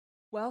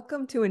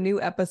Welcome to a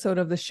new episode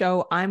of the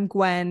show. I'm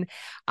Gwen.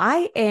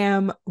 I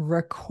am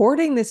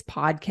recording this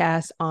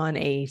podcast on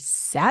a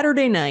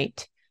Saturday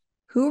night.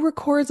 Who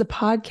records a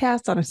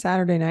podcast on a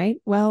Saturday night?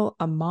 Well,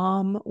 a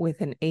mom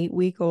with an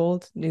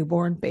 8-week-old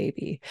newborn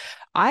baby.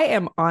 I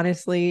am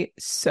honestly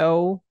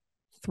so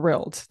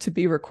thrilled to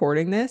be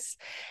recording this.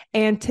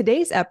 And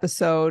today's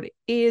episode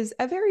is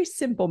a very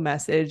simple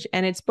message,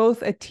 and it's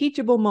both a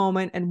teachable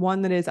moment and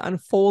one that is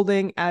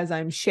unfolding as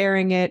I'm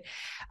sharing it.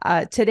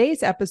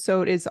 Today's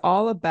episode is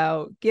all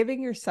about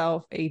giving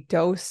yourself a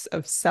dose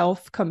of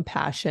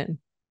self-compassion.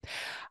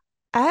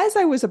 As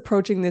I was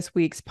approaching this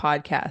week's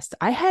podcast,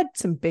 I had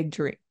some big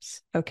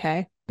dreams.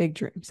 Okay. Big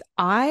dreams.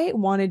 I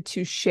wanted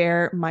to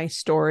share my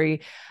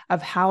story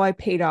of how I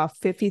paid off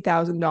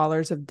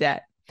 $50,000 of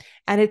debt.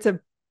 And it's going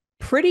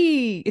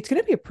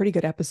to be a pretty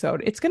good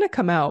episode. It's going to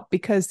come out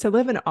because to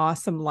live an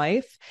awesome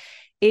life,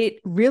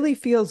 it really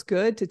feels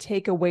good to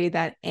take away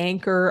that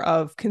anchor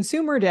of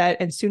consumer debt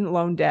and student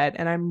loan debt.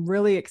 And I'm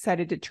really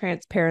excited to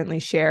transparently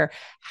share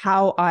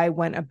how I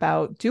went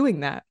about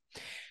doing that.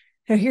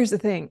 Now, here's the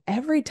thing.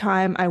 Every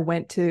time I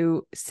went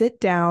to sit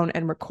down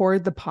and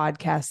record the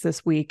podcast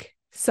this week,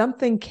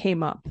 something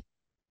came up.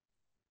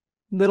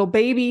 Little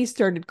baby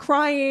started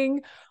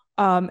crying.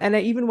 And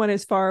I even went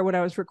as far when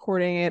I was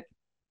recording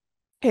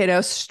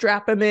it,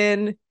 strap him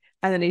in,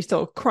 and then he's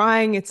still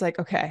crying. It's like,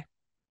 okay.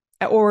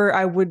 Or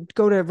I would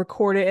go to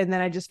record it, and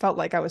then I just felt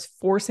like I was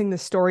forcing the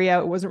story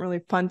out. It wasn't really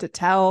fun to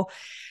tell.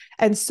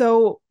 And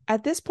so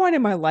at this point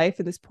in my life,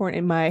 at this point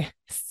in my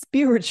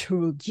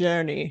spiritual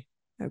journey,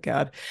 oh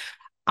God,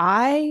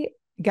 I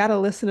got to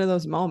listen to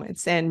those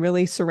moments and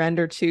really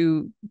surrender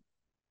to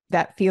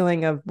that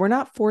feeling of we're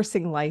not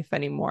forcing life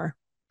anymore.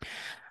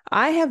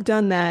 I have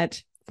done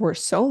that for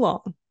so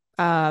long.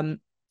 And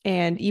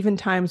even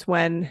times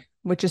when,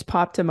 what just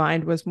popped to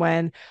mind was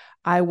when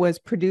I was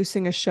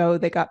producing a show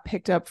that got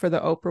picked up for the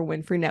Oprah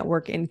Winfrey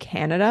Network in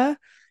Canada.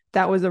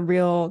 That was a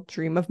real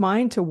dream of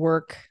mine to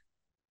work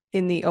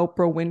in the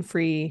Oprah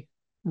Winfrey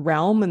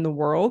realm in the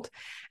world.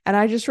 And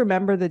I just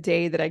remember the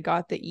day that I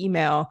got the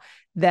email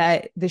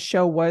that the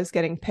show was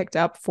getting picked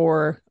up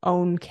for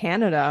OWN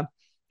Canada.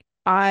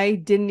 I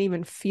didn't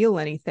even feel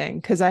anything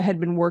because I had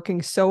been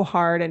working so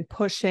hard and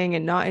pushing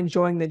and not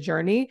enjoying the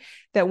journey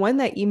that when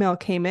that email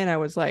came in, I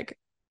was like,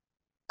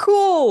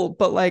 cool,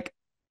 but like,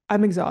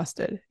 I'm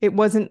exhausted. It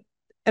wasn't,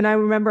 and I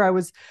remember I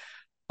was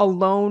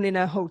alone in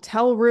a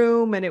hotel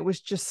room and it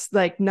was just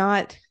like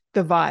not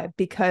the vibe,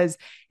 because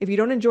if you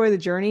don't enjoy the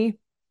journey,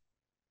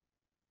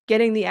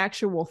 getting the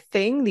actual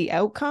thing, the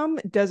outcome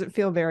doesn't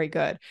feel very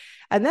good.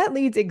 And that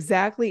leads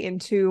exactly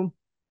into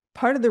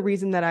part of the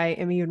reason that I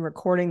am even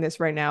recording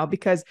this right now,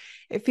 because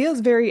it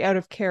feels very out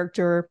of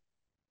character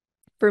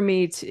for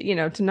me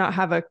to not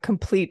have a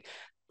complete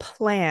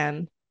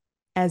plan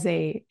as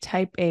a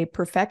type A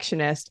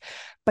perfectionist.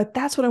 But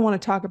that's what I want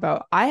to talk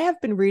about. I have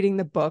been reading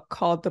the book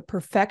called The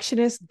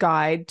Perfectionist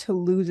Guide to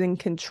Losing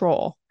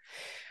Control.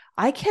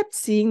 I kept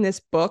seeing this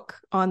book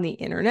on the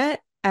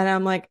internet and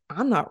I'm like,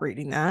 I'm not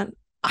reading that.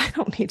 I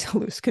don't need to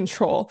lose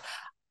control.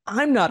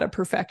 I'm not a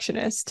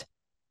perfectionist.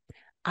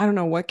 I don't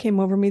know what came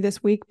over me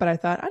this week, but I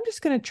thought I'm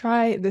just going to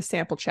try the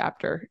sample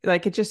chapter.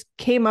 Like it just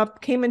came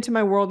into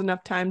my world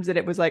enough times that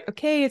it was like,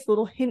 okay, it's a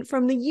little hint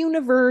from the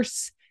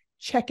universe.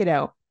 Check it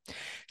out.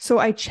 So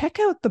I check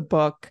out the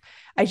book.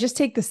 I just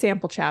take the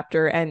sample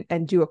chapter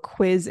and do a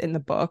quiz in the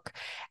book.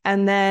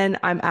 And then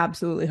I'm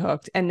absolutely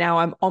hooked. And now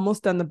I'm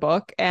almost done the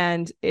book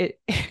and it's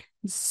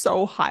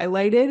so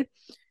highlighted.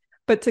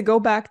 But to go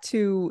back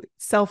to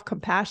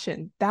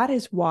self-compassion, that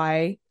is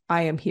why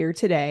I am here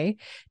today,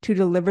 to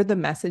deliver the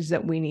message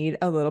that we need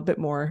a little bit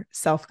more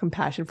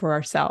self-compassion for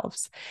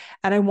ourselves.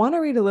 And I want to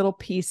read a little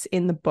piece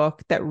in the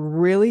book that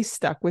really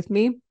stuck with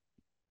me.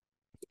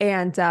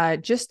 And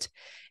just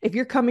if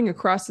you're coming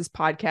across this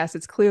podcast,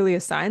 it's clearly a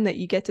sign that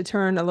you get to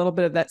turn a little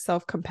bit of that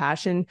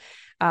self-compassion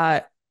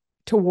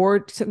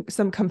toward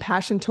some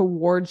compassion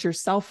towards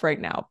yourself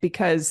right now,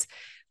 because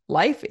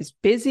life is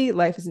busy,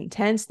 life is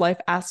intense, life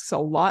asks a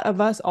lot of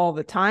us all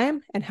the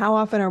time. And how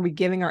often are we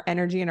giving our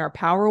energy and our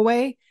power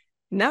away?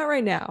 Not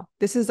right now.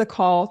 This is a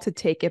call to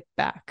take it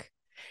back.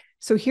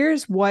 So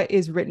here's what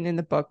is written in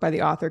the book by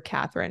the author,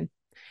 Catherine.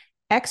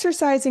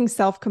 Exercising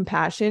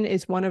self-compassion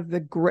is one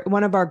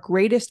of our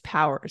greatest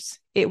powers.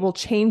 It will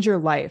change your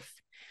life.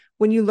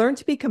 When you learn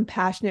to be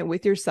compassionate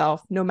with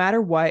yourself, no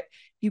matter what,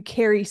 you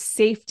carry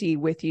safety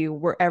with you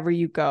wherever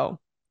you go.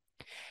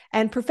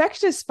 And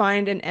perfectionists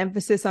find an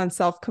emphasis on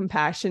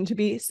self-compassion to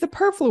be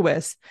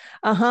superfluous.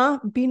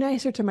 Be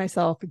nicer to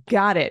myself.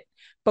 Got it.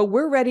 But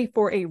we're ready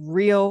for a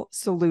real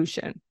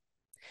solution.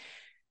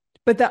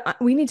 But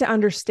we need to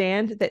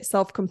understand that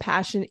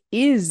self-compassion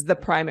is the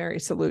primary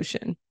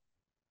solution.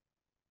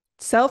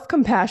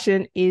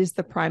 Self-compassion is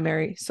the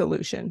primary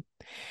solution.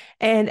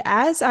 And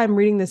as I'm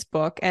reading this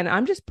book, and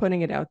I'm just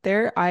putting it out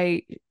there,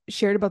 I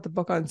shared about the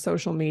book on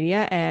social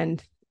media,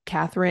 and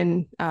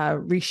Catherine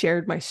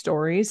reshared my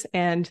stories.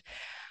 And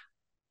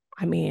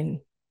I mean,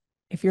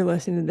 if you're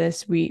listening to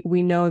this, we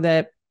know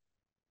that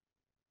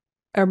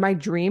or my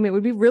dream, it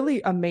would be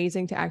really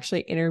amazing to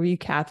actually interview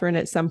Catherine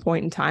at some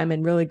point in time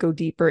and really go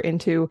deeper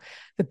into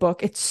the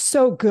book. It's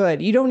so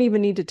good. You don't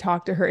even need to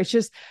talk to her. It's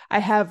just, I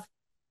have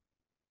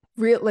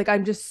real, like, I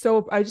just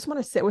want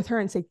to sit with her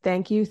and say,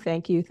 thank you,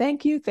 thank you,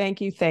 thank you, thank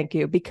you, thank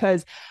you,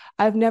 because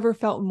I've never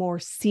felt more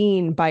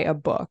seen by a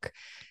book.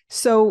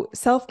 So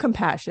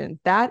self-compassion,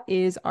 that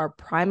is our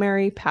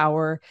primary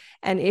power.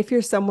 And if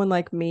you're someone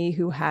like me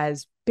who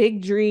has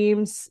big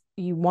dreams,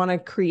 you want to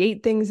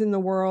create things in the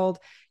world,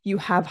 you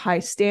have high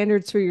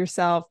standards for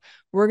yourself,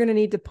 we're going to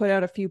need to put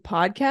out a few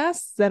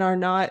podcasts that are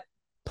not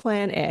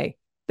plan A,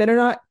 that are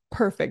not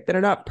perfect, that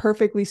are not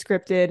perfectly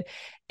scripted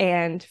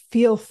and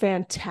feel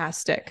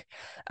fantastic.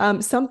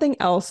 Something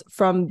else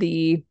from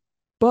the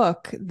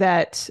book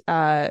that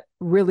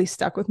really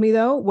stuck with me,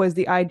 though, was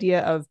the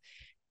idea of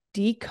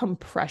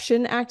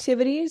decompression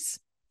activities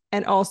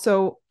and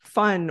also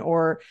fun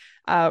or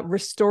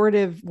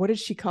restorative, what did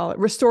she call it?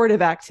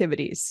 Restorative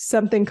activities,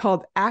 something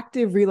called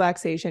active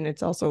relaxation.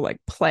 It's also like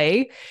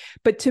play.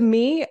 But to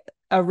me,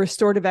 a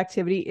restorative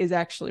activity is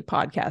actually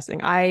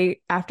podcasting.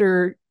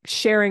 After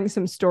sharing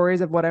some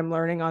stories of what I'm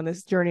learning on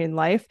this journey in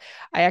life,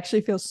 I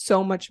actually feel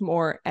so much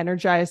more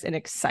energized and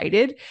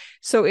excited.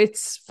 So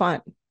it's fun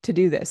to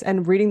do this.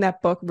 And reading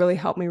that book really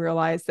helped me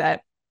realize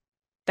that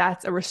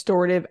that's a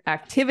restorative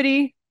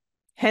activity.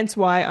 Hence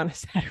why on a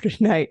Saturday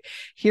night,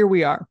 here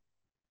we are.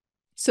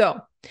 So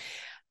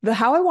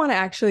how I want to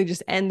actually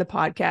just end the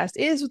podcast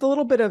is with a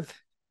little bit of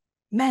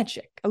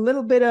magic, a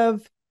little bit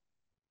of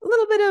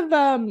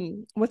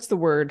what's the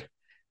word?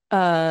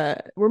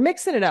 We're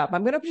mixing it up.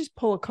 I'm going to just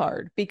pull a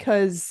card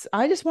because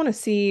I just want to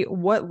see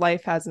what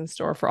life has in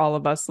store for all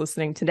of us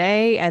listening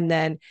today, and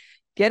then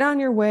get on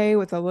your way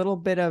with a little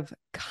bit of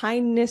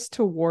kindness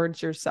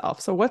towards yourself.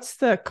 So what's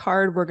the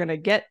card we're going to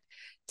get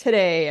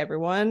today,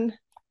 everyone?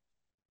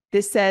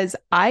 This says,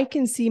 I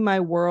can see my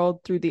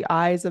world through the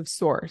eyes of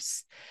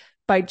Source.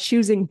 By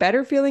choosing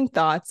better feeling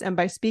thoughts and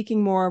by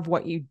speaking more of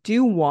what you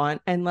do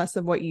want and less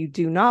of what you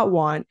do not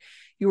want,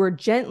 you are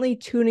gently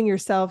tuning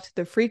yourself to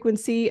the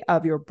frequency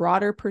of your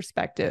broader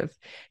perspective.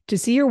 To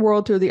see your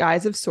world through the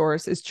eyes of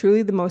Source is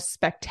truly the most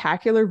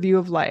spectacular view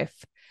of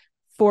life.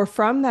 For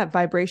from that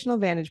vibrational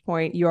vantage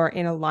point, you are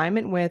in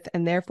alignment with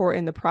and therefore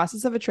in the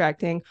process of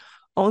attracting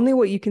only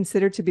what you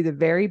consider to be the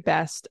very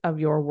best of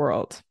your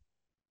world.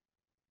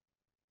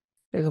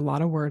 There's a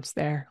lot of words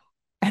there.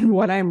 And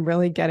what I'm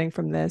really getting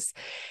from this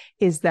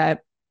is that,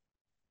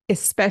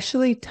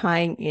 especially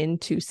tying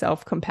into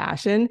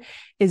self-compassion,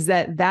 is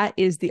that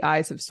is the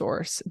eyes of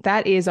Source.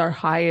 That is our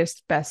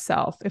highest, best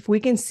self. If we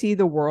can see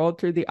the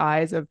world through the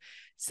eyes of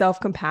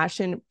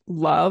self-compassion,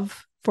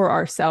 love for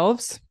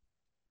ourselves,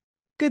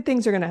 good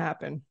things are going to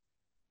happen.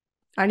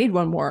 I need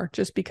one more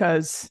just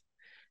because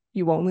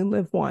you only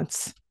live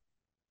once.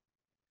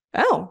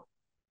 Oh,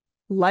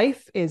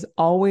 life is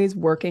always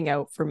working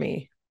out for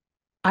me.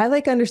 I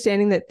like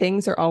understanding that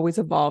things are always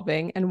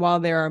evolving, and while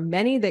there are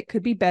many that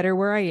could be better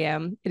where I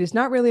am, it is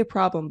not really a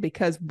problem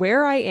because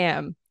where I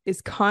am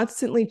is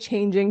constantly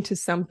changing to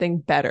something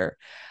better.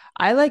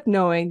 I like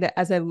knowing that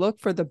as I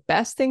look for the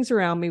best things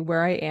around me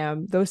where I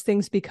am, those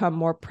things become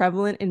more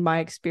prevalent in my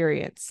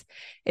experience.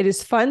 It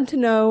is fun to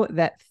know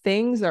that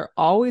things are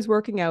always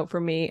working out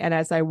for me, and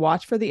as I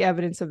watch for the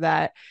evidence of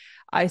that,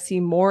 I see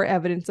more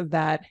evidence of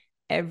that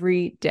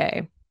every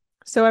day.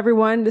 So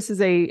everyone, this is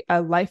a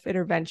life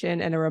intervention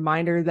and a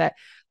reminder that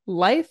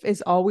life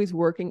is always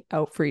working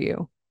out for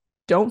you.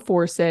 Don't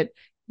force it.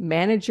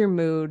 Manage your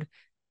mood.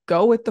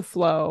 Go with the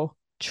flow.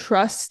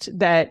 Trust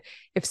that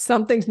if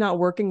something's not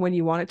working when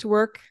you want it to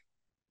work,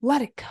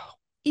 let it go,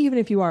 even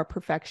if you are a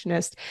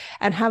perfectionist,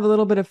 and have a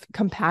little bit of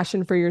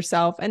compassion for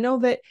yourself and know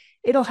that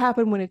it'll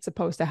happen when it's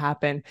supposed to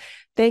happen.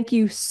 Thank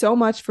you so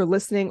much for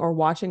listening or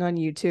watching on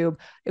YouTube.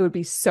 It would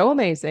be so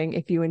amazing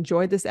if you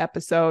enjoyed this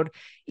episode.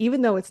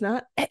 Even though it's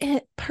not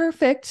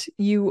perfect,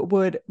 you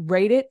would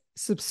rate it,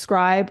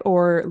 subscribe,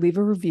 or leave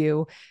a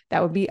review.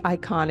 That would be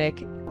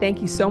iconic.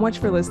 Thank you so much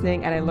for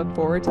listening, and I look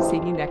forward to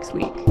seeing you next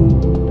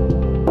week.